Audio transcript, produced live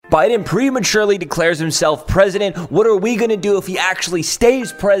Biden prematurely declares himself president. What are we going to do if he actually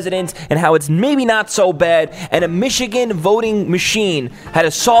stays president, and how it's maybe not so bad? And a Michigan voting machine had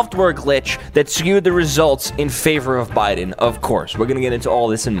a software glitch that skewed the results in favor of Biden. Of course, we're going to get into all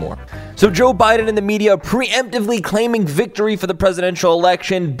this and more. So Joe Biden and the media preemptively claiming victory for the presidential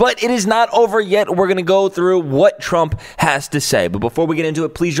election, but it is not over yet. We're going to go through what Trump has to say. But before we get into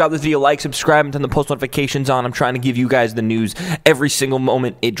it, please drop this video, like, subscribe, and turn the post notifications on. I'm trying to give you guys the news every single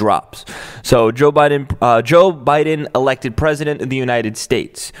moment it drops. So Joe Biden elected president of the United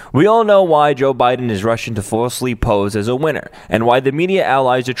States. We all know why Joe Biden is rushing to falsely pose as a winner, and why the media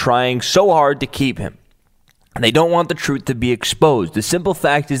allies are trying so hard to keep him. They don't want the truth to be exposed. The simple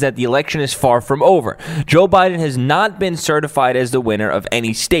fact is that the election is far from over. Joe Biden has not been certified as the winner of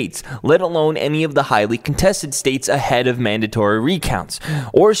any states, let alone any of the highly contested states ahead of mandatory recounts,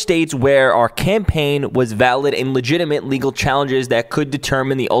 or states where our campaign was valid and legitimate legal challenges that could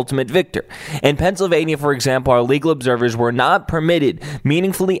determine the ultimate victor. In Pennsylvania, for example, our legal observers were not permitted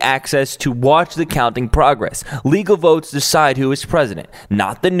meaningfully access to watch the counting progress. Legal votes decide who is president,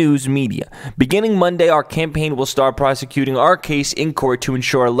 not the news media. Beginning Monday, our campaign will start prosecuting our case in court to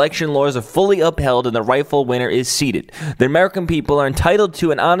ensure election laws are fully upheld and the rightful winner is seated. The American people are entitled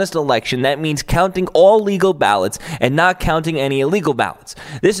to an honest election. That means counting all legal ballots and not counting any illegal ballots.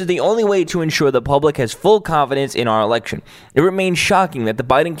 This is the only way to ensure the public has full confidence in our election. It remains shocking that the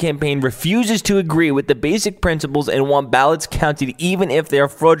Biden campaign refuses to agree with the basic principles and want ballots counted even if they are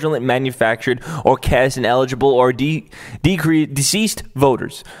fraudulent manufactured or cast ineligible or deceased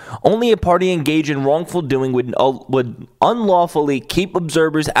voters. Only a party engaged in wrongful doing would unlawfully keep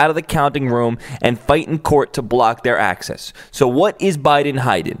observers out of the counting room and fight in court to block their access. So what is Biden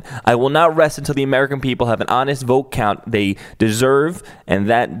hiding? I will not rest until the American people have an honest vote count they deserve and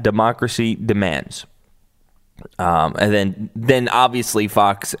that democracy demands. And then obviously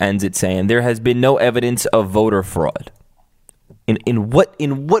Fox ends it saying there has been no evidence of voter fraud. In what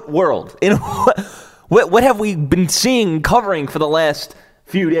world? What have we been seeing covering for the last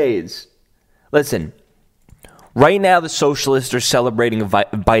few days? Listen. Right now, the socialists are celebrating a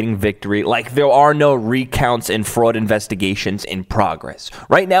Biden victory like there are no recounts and fraud investigations in progress.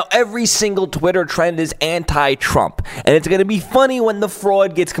 Right now, every single Twitter trend is anti-Trump. And it's going to be funny when the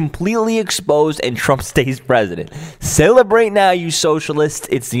fraud gets completely exposed and Trump stays president. Celebrate now, you socialists.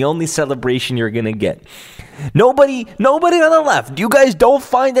 It's the only celebration you're going to get. Nobody on the left, you guys don't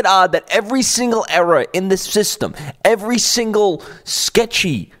find it odd that every single error in the system, every single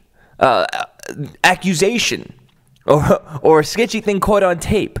sketchy accusation, or a sketchy thing caught on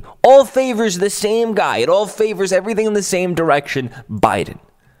tape, all favors the same guy. It all favors everything in the same direction, Biden.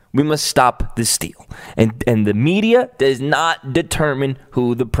 We must stop the steal. And the media does not determine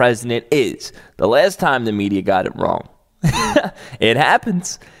who the president is. The last time the media got it wrong. It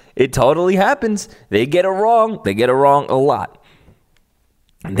happens. It totally happens. They get it wrong. They get it wrong a lot.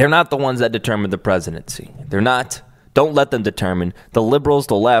 They're not the ones that determine the presidency. They're not. Don't let them determine. The liberals,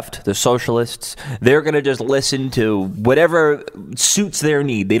 the left, the socialists, they're going to just listen to whatever suits their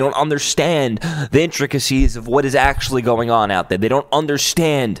need. They don't understand the intricacies of what is actually going on out there. They don't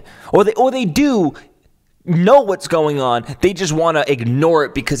understand, or they do know what's going on. They just want to ignore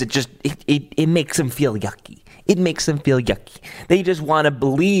it because it makes them feel yucky. It makes them feel yucky. They just want to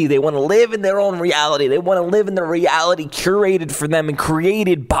believe. They want to live in their own reality. They want to live in the reality curated for them and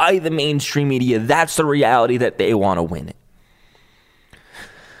created by the mainstream media. That's the reality that they want to win it.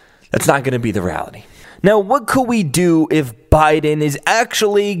 That's not going to be the reality. Now, what could we do if Biden is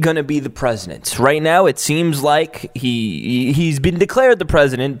actually going to be the president? Right now, it seems like he's been declared the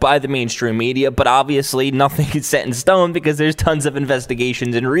president by the mainstream media, but obviously nothing is set in stone because there's tons of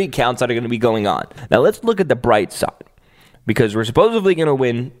investigations and recounts that are going to be going on. Now, let's look at the bright side, because we're supposedly going to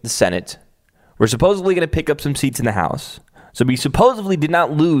win the Senate. We're supposedly going to pick up some seats in the House. So we supposedly did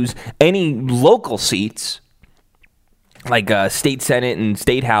not lose any local seats, like state Senate and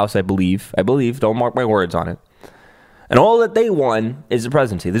state House, I believe. Don't mark my words on it. And all that they won is the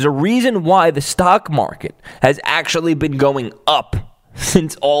presidency. There's a reason why the stock market has actually been going up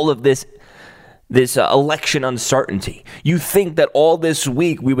since all of this election uncertainty. You think that all this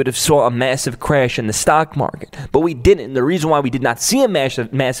week we would have saw a massive crash in the stock market, but we didn't. And the reason why we did not see a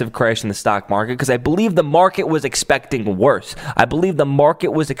massive crash in the stock market, because I believe the market was expecting worse. I believe the market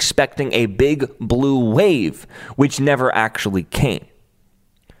was expecting a big blue wave, which never actually came.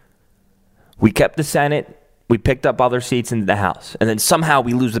 We kept the Senate. We picked up other seats in the House, and then somehow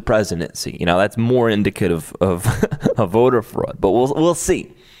we lose the presidency. That's more indicative of voter fraud, but we'll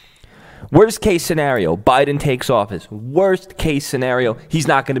see. Worst case scenario, Biden takes office. Worst case scenario, he's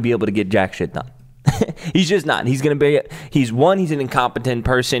not going to be able to get jack shit done. He's just not. He's an incompetent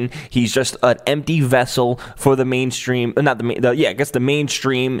person. He's just an empty vessel for the mainstream, the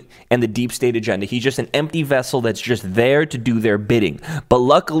mainstream and the deep state agenda. He's just an empty vessel that's just there to do their bidding. But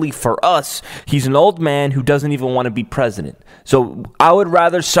luckily for us, he's an old man who doesn't even want to be president. So I would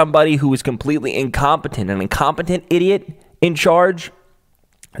rather somebody who is completely incompetent, an incompetent idiot in charge,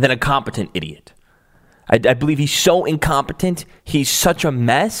 than a competent idiot. I believe he's so incompetent, he's such a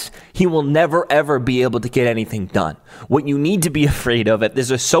mess, he will never, ever be able to get anything done. What you need to be afraid of, if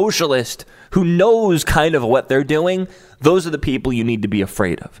there's a socialist who knows kind of what they're doing, those are the people you need to be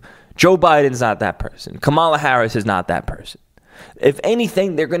afraid of. Joe Biden's not that person. Kamala Harris is not that person. If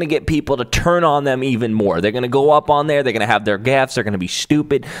anything, they're going to get people to turn on them even more. They're going to go up on there. They're going to have their gaffes. They're going to be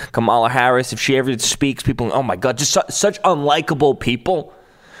stupid. Kamala Harris, if she ever speaks, people, oh my God, just such unlikable people,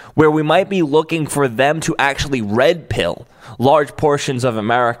 where we might be looking for them to actually red pill large portions of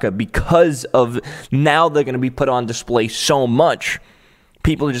America because of now they're going to be put on display so much.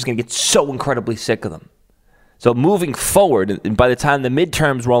 People are just going to get so incredibly sick of them. So moving forward, by the time the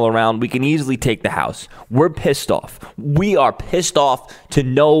midterms roll around, we can easily take the House. We're pissed off. We are pissed off to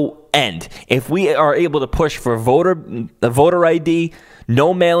no end. If we are able to push for voter ID,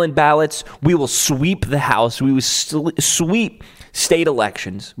 no mail-in ballots, we will sweep the House. We will sweep state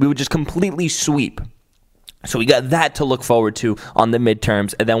elections. We would just completely sweep. So we got that to look forward to on the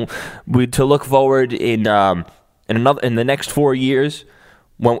midterms, and then to look forward in the next 4 years,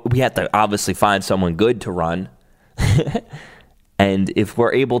 when we have to obviously find someone good to run. And if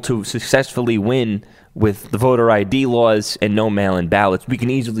we're able to successfully win with the voter ID laws and no mail-in ballots, we can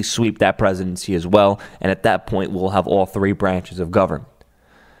easily sweep that presidency as well. And at that point, we'll have all three branches of government.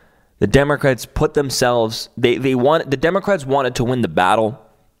 The Democrats put themselves, the Democrats wanted to win the battle.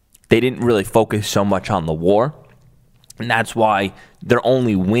 They didn't really focus so much on the war. And that's why their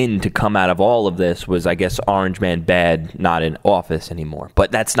only win to come out of all of this was, I guess, Orange Man Bad not in office anymore.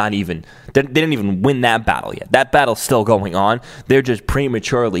 But that's not even, they didn't even win that battle yet. That battle's still going on. They're just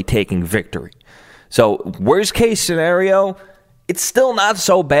prematurely taking victory. So worst case scenario, it's still not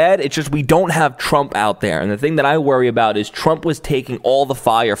so bad. It's just we don't have Trump out there. And the thing that I worry about is Trump was taking all the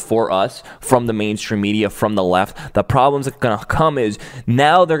fire for us from the mainstream media, from the left. The problems that are going to come is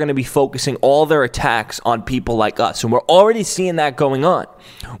now they're going to be focusing all their attacks on people like us. And we're already seeing that going on.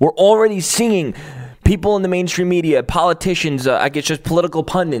 We're already seeing people in the mainstream media, politicians, I guess just political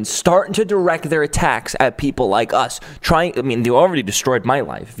pundits, starting to direct their attacks at people like us. They already destroyed my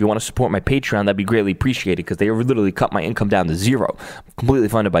life. If you want to support my Patreon, that'd be greatly appreciated because they literally cut my income down to zero. Completely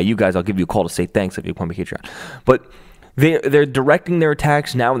funded by you guys. I'll give you a call to say thanks if you want my Patreon. But they're directing their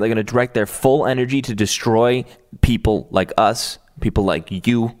attacks now, and they're going to direct their full energy to destroy people like us, people like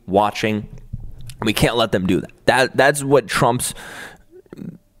you watching. We can't let them do that. That's what Trump's...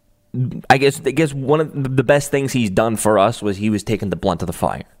 I guess one of the best things he's done for us was he was taking the blunt of the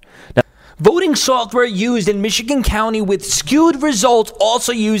fire. Now, voting software used in Michigan County with skewed results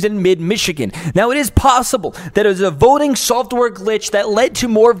also used in mid-Michigan. Now, it is possible that it was a voting software glitch that led to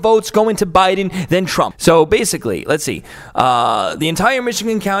more votes going to Biden than Trump. So basically, let's see. The entire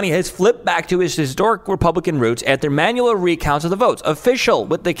Michigan County has flipped back to its historic Republican roots after manual recounts of the votes. Official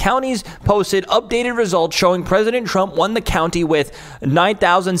with the counties posted updated results showing President Trump won the county with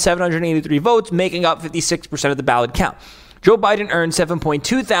 9,783 votes, making up 56% of the ballot count. Joe Biden earned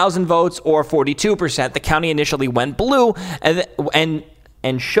 7.2 thousand votes, or 42%. The county initially went blue and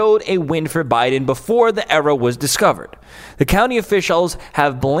showed a win for Biden before the error was discovered. The county officials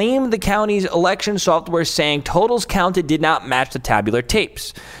have blamed the county's election software, saying totals counted did not match the tabular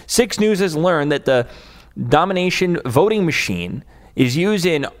tapes. 6 News has learned that the domination voting machine is used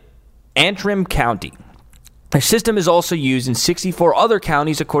in Antrim County. The system is also used in 64 other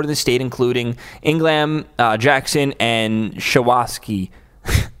counties, according to the state, including Ingham, Jackson, and Shawaski.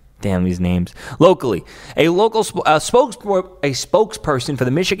 Damn these names. Locally, a spokesperson for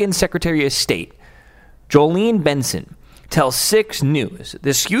the Michigan Secretary of State, Jolene Benson, tells 6 News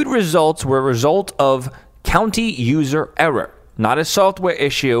the skewed results were a result of county user error, not a software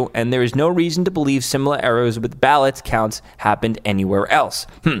issue, and there is no reason to believe similar errors with ballot counts happened anywhere else.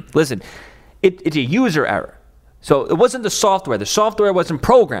 Listen, it's a user error. So it wasn't the software. The software wasn't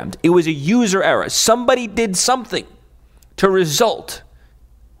programmed. It was a user error. Somebody did something to result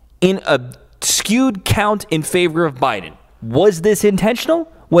in a skewed count in favor of Biden. Was this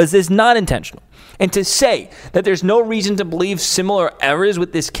intentional? Was this not intentional? And to say that there's no reason to believe similar errors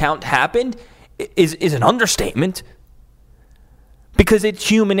with this count happened is an understatement, because it's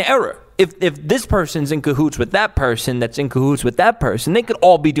human error. If this person's in cahoots with that person that's in cahoots with that person, they could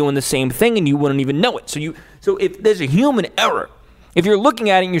all be doing the same thing and you wouldn't even know it. So if there's a human error If you're looking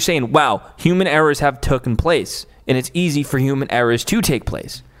at it and you're saying, wow, human errors have taken place, and it's easy for human errors to take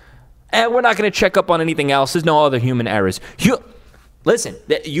place, and we're not going to check up on anything else. There's no other human errors. Listen,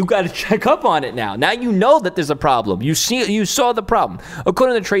 you got to check up on it now. Now you know that there's a problem. You saw the problem.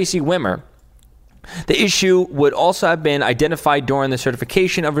 According to Tracy Wimmer, the issue would also have been identified during the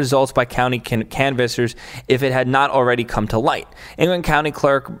certification of results by county canvassers if it had not already come to light. England County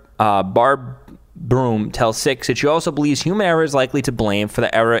Clerk Barb Broom tells Six that she also believes human error is likely to blame for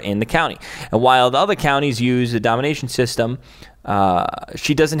the error in the county. And while the other counties use the domination system,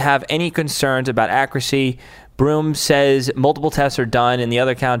 she doesn't have any concerns about accuracy. Broom says multiple tests are done in the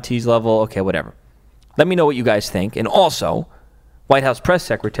other counties level. Okay, whatever. Let me know what you guys think. And also, White House press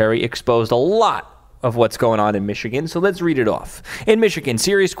secretary exposed a lot of what's going on in Michigan, so let's read it off. In Michigan,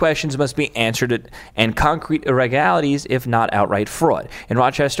 serious questions must be answered and concrete irregularities, if not outright fraud. In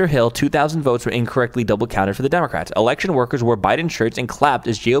Rochester Hill, 2,000 votes were incorrectly double counted for the Democrats. Election workers wore Biden shirts and clapped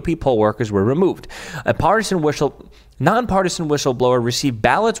as GOP poll workers were removed. A nonpartisan whistleblower received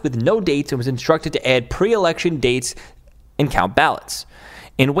ballots with no dates and was instructed to add pre-election dates and count ballots.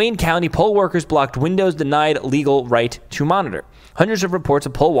 In Wayne County, poll workers blocked windows denied legal right to monitor. Hundreds of reports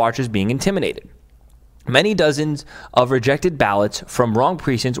of poll watchers being intimidated. Many dozens of rejected ballots from wrong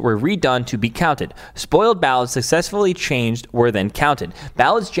precincts were redone to be counted. Spoiled ballots successfully changed were then counted.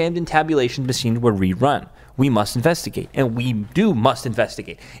 Ballots jammed in tabulation machines were rerun. We must investigate, and we must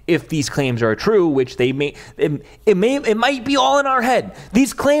investigate. If these claims are true, which they may, it might be all in our head.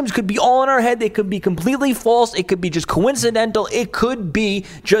 These claims could be all in our head. They could be completely false. It could be just coincidental. It could be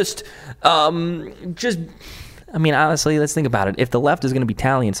just. I mean, honestly, let's think about it. If the left is going to be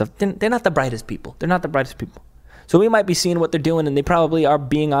tallying stuff, then they're not the brightest people. They're not the brightest people. So we might be seeing what they're doing, and they probably are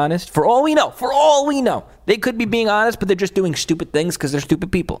being honest. For all we know, they could be being honest, but they're just doing stupid things because they're stupid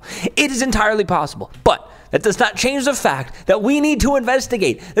people. It is entirely possible. But that does not change the fact that we need to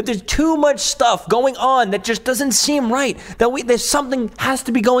investigate, that there's too much stuff going on that just doesn't seem right, that there's something has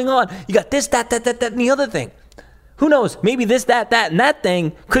to be going on. You got this, that, and the other thing. Who knows? Maybe this, that, and that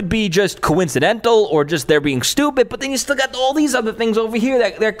thing could be just coincidental or just they're being stupid, but then you still got all these other things over here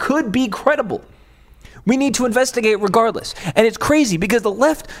that could be credible. We need to investigate regardless. And it's crazy because the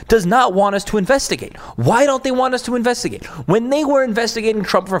left does not want us to investigate. Why don't they want us to investigate? When they were investigating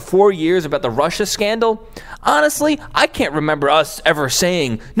Trump for 4 years about the Russia scandal, honestly, I can't remember us ever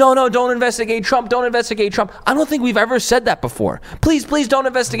saying, no, don't investigate Trump, don't investigate Trump. I don't think we've ever said that before. Please don't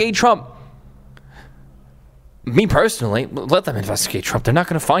investigate Trump. Me personally, let them investigate Trump. They're not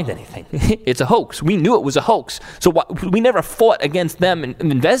going to find anything. It's a hoax. We knew it was a hoax. So we never fought against them in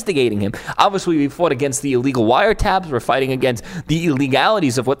investigating him. Obviously, we fought against the illegal wiretaps. We're fighting against the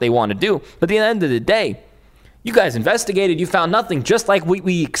illegalities of what they want to do. But at the end of the day, you guys investigated. You found nothing, just like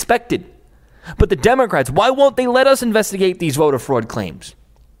we expected. But the Democrats, why won't they let us investigate these voter fraud claims?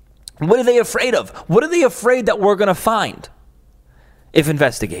 What are they afraid of? What are they afraid that we're going to find if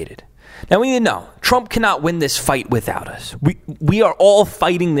investigated? Now, we know Trump cannot win this fight without us. We are all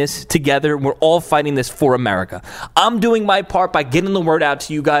fighting this together. We're all fighting this for America. I'm doing my part by getting the word out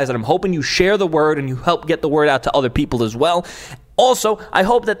to you guys, and I'm hoping you share the word and you help get the word out to other people as well. Also, I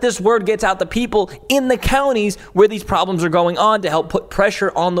hope that this word gets out to people in the counties where these problems are going on to help put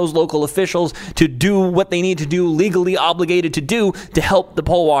pressure on those local officials to do what they need to do, legally obligated to do, to help the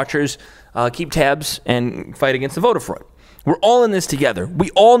poll watchers keep tabs and fight against the voter fraud. We're all in this together. We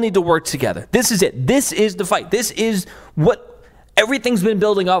all need to work together. This is it. This is the fight. This is what everything's been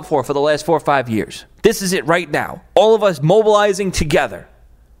building up for the last 4 or 5 years. This is it right now. All of us mobilizing together.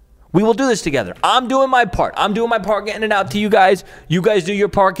 We will do this together. I'm doing my part. I'm doing my part getting it out to you guys. You guys do your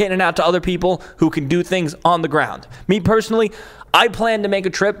part getting it out to other people who can do things on the ground. Me personally, I plan to make a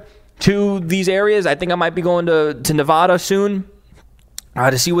trip to these areas. I think I might be going to Nevada soon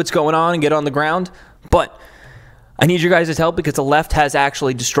to see what's going on and get on the ground. But I need your guys' help because the left has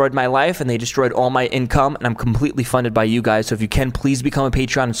actually destroyed my life and they destroyed all my income, and I'm completely funded by you guys. So if you can, please become a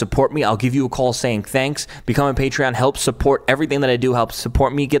Patreon and support me. I'll give you a call saying thanks. Become a Patreon helps support everything that I do, helps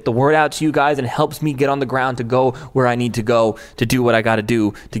support me, get the word out to you guys, and helps me get on the ground to go where I need to go to do what I got to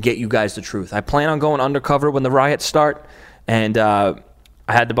do to get you guys the truth. I plan on going undercover when the riots start, and I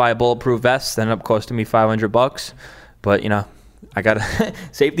had to buy a bulletproof vest. That ended up costing me $500, but I got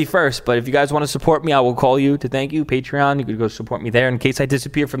safety first. But if you guys want to support me, I will call you to thank you. Patreon, you could go support me there. In case I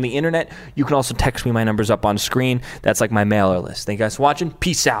disappear from the internet, you can also text me. My number's up on screen. That's like my mailer list. Thank you guys for watching.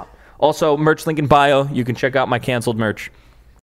 Peace out. Also, merch link in bio. You can check out my canceled merch.